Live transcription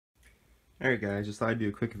Alright guys, just thought I'd do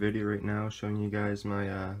a quick video right now showing you guys my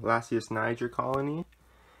Lasius Niger colony.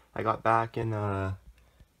 I got back in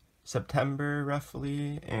September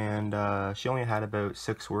roughly, and she only had about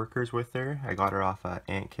 6 workers with her. I got her off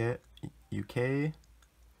Antkit UK.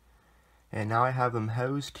 And now I have them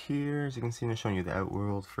housed here. As you can see, I'm showing you the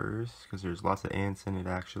outworld first, because there's lots of ants in it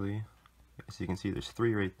actually. As you can see, there's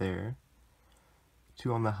 3 right there.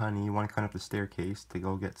 2 on the honey, 1 kind of up the staircase to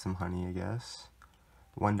go get some honey, I guess.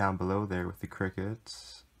 1 down below there with the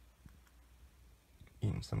crickets.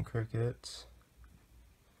 Eating some crickets.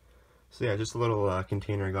 So yeah, just a little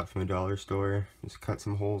container I got from the dollar store. Just cut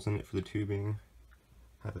some holes in it for the tubing.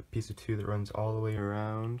 Have a piece of tube that runs all the way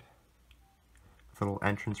around. With a little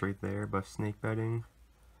entrance right there above snake bedding.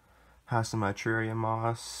 Has some terrarium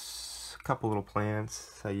moss. A couple little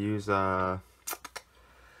plants. I use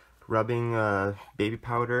rubbing baby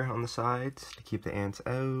powder on the sides to keep the ants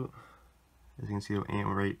out. As you can see, the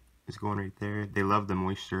ant is going right there. They love the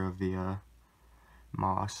moisture of the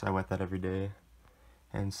moss. I wet that every day.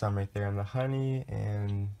 And some right there on the honey,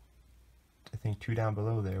 and I think 2 down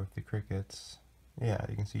below there with the crickets. Yeah,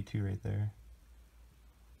 you can see 2 right there.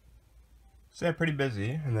 So yeah, pretty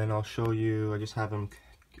busy. And then I'll show you, I just have them,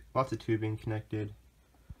 lots of tubing connected.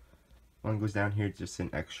 One goes down here, just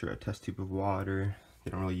an extra test tube of water.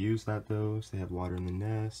 They don't really use that though, so they have water in the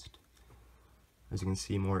nest. As you can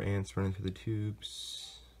see, more ants running through the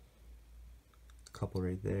tubes. A couple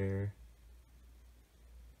right there.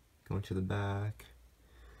 Going to the back.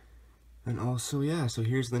 And also, yeah, so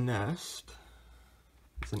here's the nest.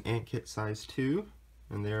 It's an Antkit size 2,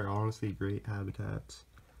 and they're honestly great habitats.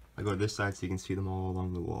 I go to this side so you can see them all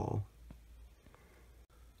along the wall.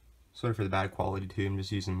 Sorry for the bad quality too, I'm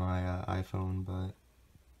just using my iPhone, but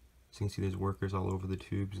as you can see, there's workers all over the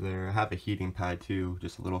tubes there. I have a heating pad too,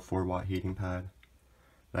 just a little 4-watt heating pad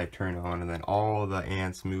that I turn on, and then all the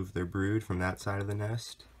ants move their brood from that side of the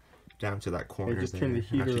nest down to that corner there. Turn the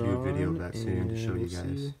heater I'll actually do a video on, of that soon to show you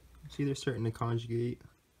guys. See, they're starting to conjugate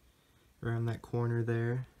around that corner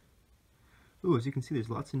there. Ooh, as you can see, there's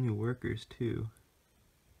lots of new workers too.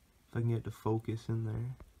 If I can get to focus in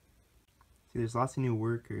there. See, there's lots of new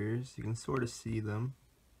workers. You can sort of see them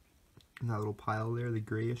in that little pile there, the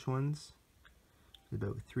grayish ones. There's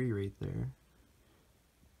about 3 right there.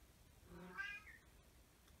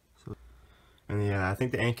 So, and yeah, I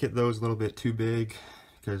think the Antkit though is a little bit too big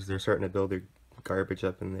because they're starting to build their garbage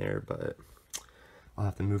up in there, but I'll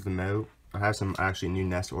have to move them out. I have some actually new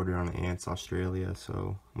nests ordered on Ants Australia,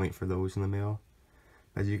 so I'm waiting for those in the mail.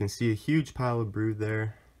 As you can see, a huge pile of brood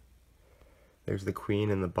there. There's the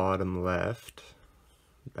queen in the bottom left.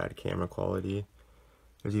 Bad camera quality.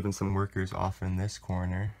 There's even some workers off in this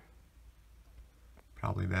corner.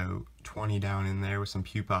 Probably about 20 down in there with some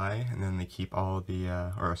pupae, and then they keep all the,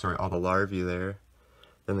 all the larvae there.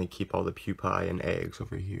 Then they keep all the pupae and eggs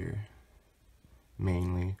over here,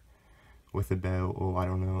 mainly. With about, I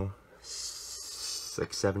don't know,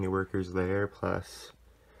 like 70 workers there, plus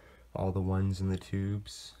all the ones in the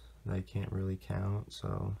tubes that I can't really count,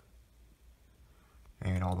 so.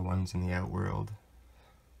 And all the ones in the outworld.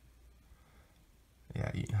 Yeah,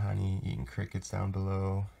 eating honey, eating crickets down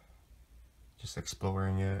below. Just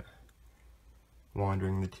exploring it.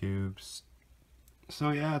 Wandering the tubes.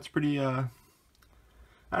 So yeah, it's pretty, I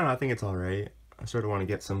don't know, I think it's alright. I sort of want to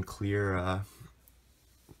get some clear,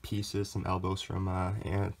 pieces, some elbows from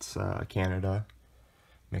Ants Canada,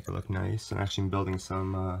 make it look nice. And actually I'm building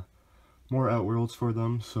some more outworlds for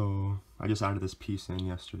them, so I just added this piece in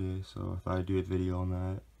yesterday, so I thought I'd do a video on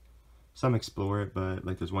that. Some explore it, but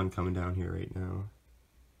like there's one coming down here right now.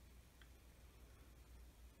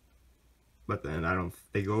 But then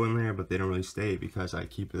they go in there, but they don't really stay because I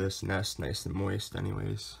keep this nest nice and moist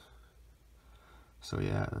anyways. So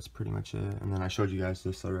yeah, that's pretty much it. And then I showed you guys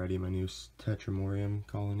this already, my new Tetramorium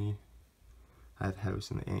colony. I have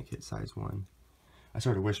house in the Antkit size 1. I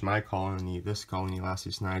sort of wish my colony, this colony,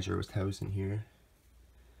 Lasius Niger, was housed in here.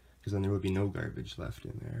 Because then there would be no garbage left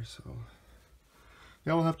in there, so.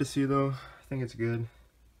 Yeah, we'll have to see though. I think it's good.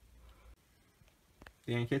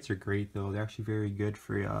 The Antkits are great though. They're actually very good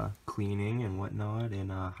for cleaning and whatnot, and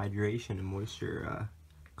hydration and moisture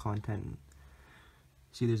content.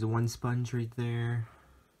 See, there's a 1 sponge right there,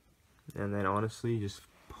 and then honestly just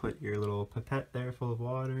put your little pipette there full of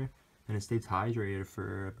water and it stays hydrated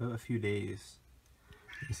for about a few days.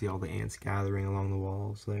 You can see all the ants gathering along the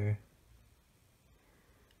walls there,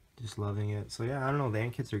 just loving it. So yeah, I don't know, the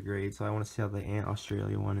Antkits are great, so I want to see how the Ant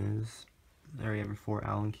Australia one is. There we have 4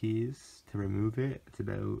 Allen keys to remove it. It's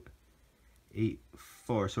about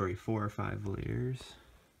 4 or 5 layers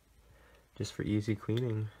just for easy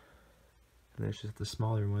cleaning. And there's just the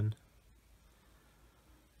smaller one.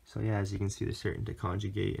 So yeah, as you can see, they're starting to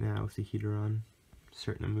conjugate now with the heater on.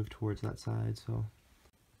 Starting to move towards that side, so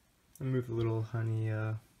I move a little honey,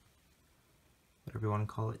 whatever you want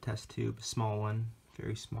to call it, test tube, a small one,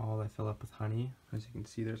 very small, I fill up with honey. As you can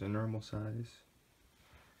see, there's a normal size,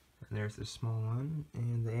 and there's the small one,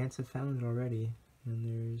 and the ants have found it already, and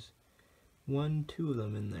there's 2 of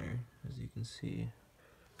them in there, as you can see.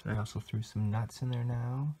 And I also threw some nuts in there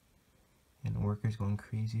now, and the worker's going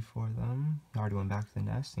crazy for them. I already went back to the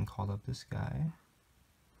nest and called up this guy,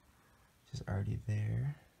 which is already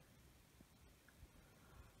there.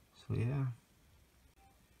 So yeah.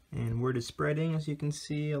 And word is spreading, as you can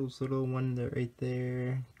see. Those little one right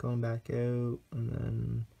there, going back out, and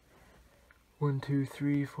then 1, 2,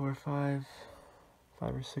 3, 4, 5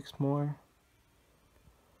 or 6 more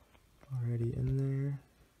already in there.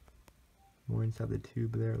 More inside the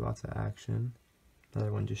tube there, lots of action.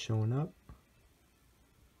 Another one just showing up.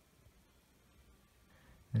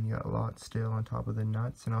 And you got a lot still on top of the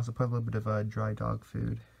nuts, and also put a little bit of dry dog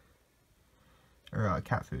food. Or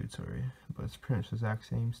cat food, sorry. But it's pretty much the exact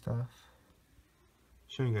same stuff.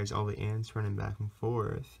 Showing you guys all the ants running back and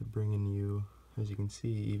forth, bringing you, as you can see,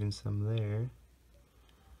 even some there.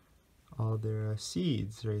 All their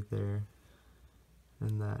seeds right there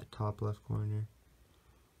in that top left corner.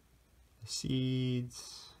 The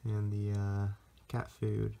seeds and the cat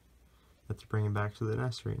food that they're bringing back to the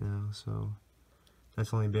nest right now. So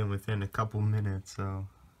that's only been within a couple minutes, so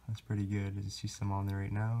that's pretty good. You see some on there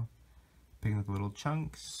right now. Picking up little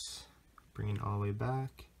chunks, bringing it all the way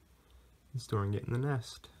back, and storing it in the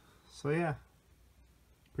nest. So yeah,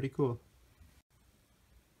 pretty cool.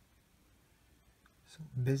 So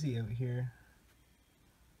busy out here.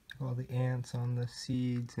 All the ants on the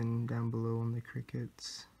seeds and down below on the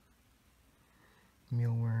crickets,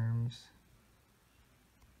 mealworms,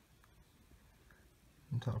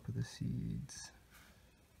 on top of the seeds,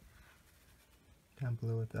 down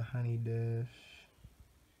below at the honey dish.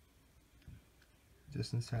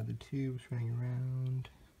 Just inside the tubes running around.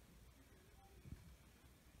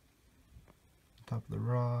 On top of the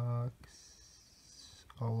rocks.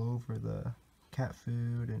 All over the cat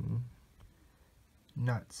food and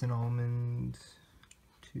nuts and almonds.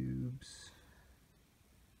 Tubes.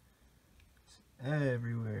 It's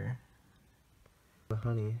everywhere. The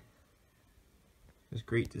honey is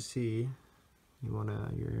great to see. You want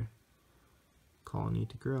your colony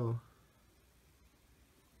to grow.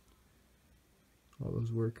 All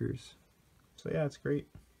those workers. So yeah, it's great.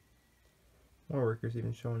 More workers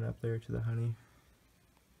even showing up there to the honey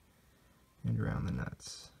and around the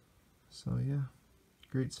nuts. So yeah,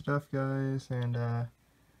 great stuff, guys, and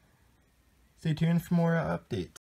stay tuned for more updates.